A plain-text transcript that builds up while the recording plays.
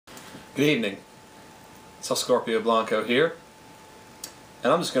Good evening. It's El Scorpio Blanco here,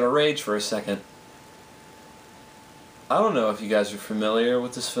 and I'm just going to rage for a second. I don't know if you guys are familiar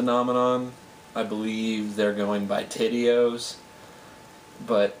with this phenomenon. I believe they're going by Tittios,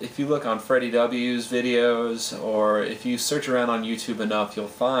 but if you look on Freddie W's videos, or if you search around on YouTube enough, you'll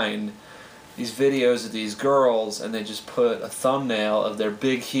find these videos of these girls, and they just put a thumbnail of their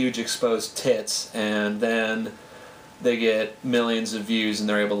big, huge exposed tits, and then they get millions of views and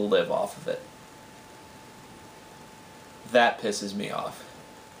they're able to live off of it. That pisses me off.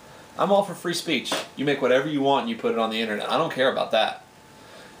 I'm all for free speech. You make whatever you want and you put it on the internet. I don't care about that.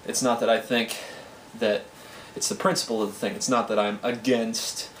 It's not that I think that it's the principle of the thing. It's not that I'm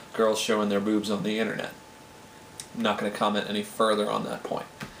against girls showing their boobs on the internet. I'm not going to comment any further on that point.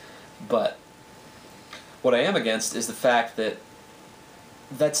 But what I am against is the fact that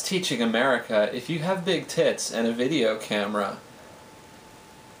that's teaching America, if you have big tits and a video camera,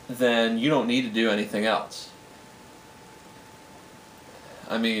 then you don't need to do anything else.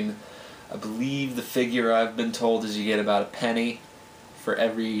 I mean, I believe the figure I've been told is you get about a penny for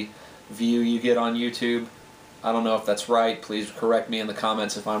every view you get on YouTube. I don't know if that's right. Please correct me in the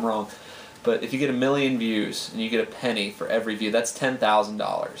comments if I'm wrong. But if you get 1 million views and you get a penny for every view, that's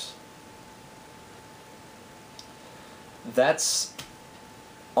 $10,000. That's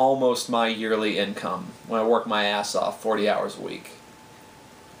almost my yearly income when I work my ass off 40 hours a week.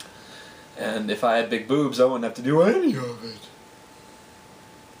 And if I had big boobs, I wouldn't have to do any of it.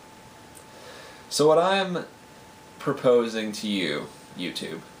 So what I'm proposing to you,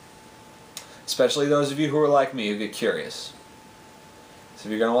 YouTube, especially those of you who are like me who get curious, so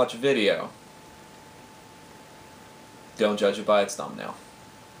if you're going to watch a video, don't judge it by its thumbnail.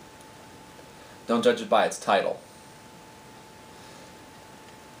 Don't judge it by its title.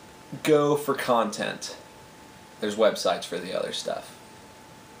 Go for content. There's websites for the other stuff.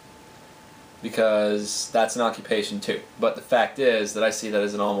 Because that's an occupation too. But the fact is that I see that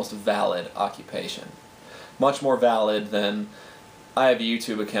as an almost valid occupation. Much more valid than I have a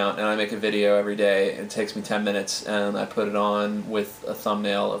YouTube account and I make a video every day. It takes me 10 minutes and I put it on with a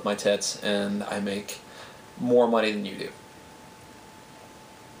thumbnail of my tits and I make more money than you do.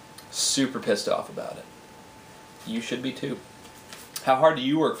 Super pissed off about it. You should be too. How hard do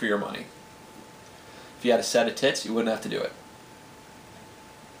you work for your money? If you had a set of tits, you wouldn't have to do it.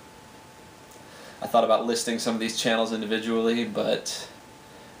 I thought about listing some of these channels individually, but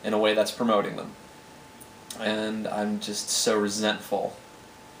in a way that's promoting them. And I'm just so resentful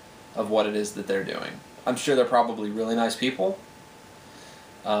of what it is that they're doing. I'm sure they're probably really nice people.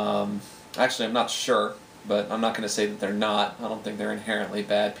 Actually, I'm not sure, but I'm not going to say that they're not. I don't think they're inherently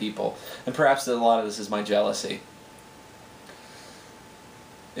bad people. And perhaps a lot of this is my jealousy.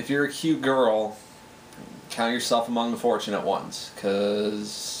 If you're a cute girl, count yourself among the fortunate ones,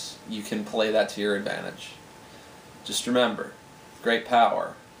 because you can play that to your advantage. Just remember, with great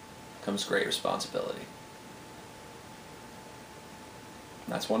power comes great responsibility.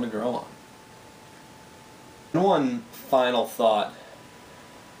 And that's one to grow on. And one final thought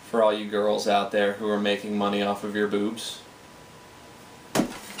for all you girls out there who are making money off of your boobs.